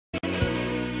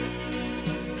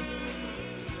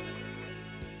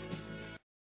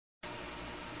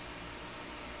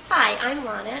Hi, I'm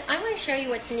Lana. I want to show you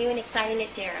what's new and exciting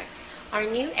at Derek's, our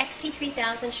new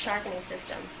XT3000 sharpening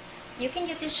system. You can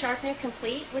get this sharpener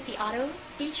complete with the auto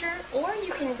feature, or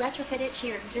you can retrofit it to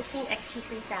your existing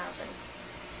XT3000.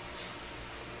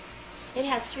 It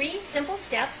has 3 simple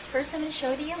steps. First, I'm going to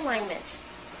show the alignment.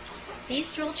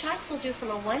 These drill chucks will do from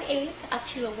a 1/8 up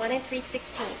to a 1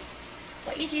 3/16.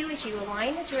 What you do is you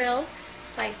align the drill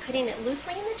by putting it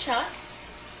loosely in the chuck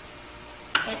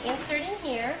and inserting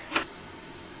here.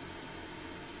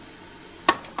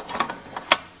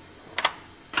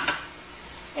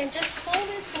 And just pull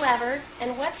this lever,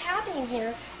 and what's happening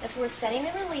here is we're setting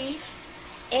the relief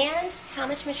and how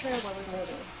much material we're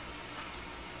removing.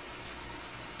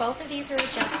 Both of these are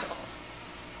adjustable.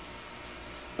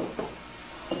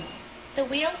 The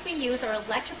wheels we use are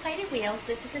electroplated wheels.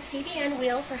 This is a CBN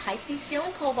wheel for high-speed steel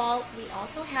and cobalt. We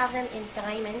also have them in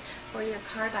diamond for your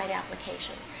carbide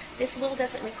application. This wheel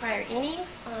doesn't require any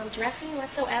dressing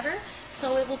whatsoever,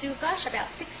 so it will do, gosh,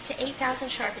 about 6,000 to 8,000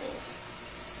 sharpenings.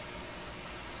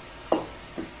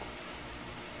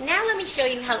 Now let me show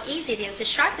you how easy it is to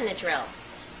sharpen the drill.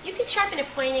 You can sharpen a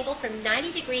point angle from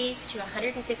 90 degrees to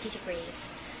 150 degrees.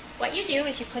 What you do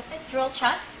is you put the drill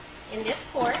chuck in this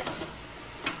port,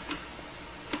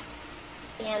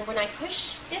 and when I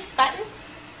push this button,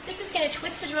 this is going to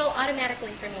twist the drill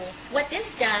automatically for me. What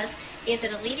this does is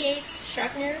it alleviates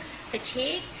sharpener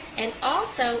fatigue, and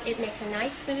also it makes a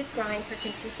nice smooth grind for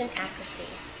consistent accuracy.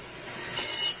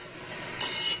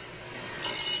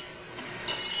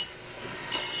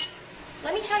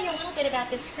 Let me tell you a little bit about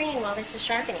this screen while this is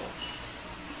sharpening.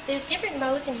 There's different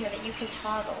modes in here that you can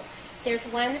toggle. There's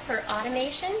one for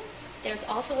automation. There's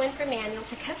also one for manual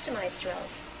to customize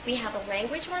drills. We have a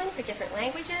language one for different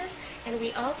languages, and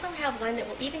we also have one that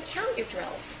will even count your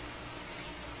drills.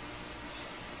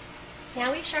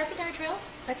 Now we've sharpened our drill,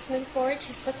 let's move forward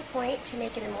to split the point to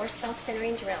make it a more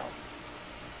self-centering drill.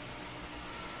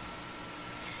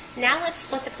 Now let's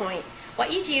split the point.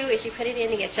 What you do is you put it in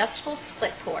the adjustable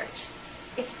split port.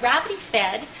 It's gravity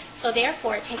fed, so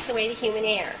therefore it takes away the human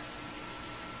error.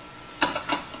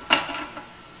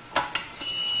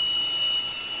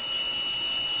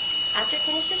 After it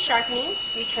finishes sharpening,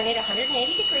 we turn it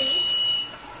 180 degrees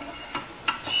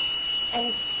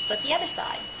and split the other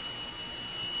side.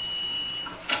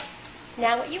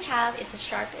 Now what you have is the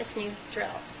sharp as new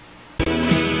drill.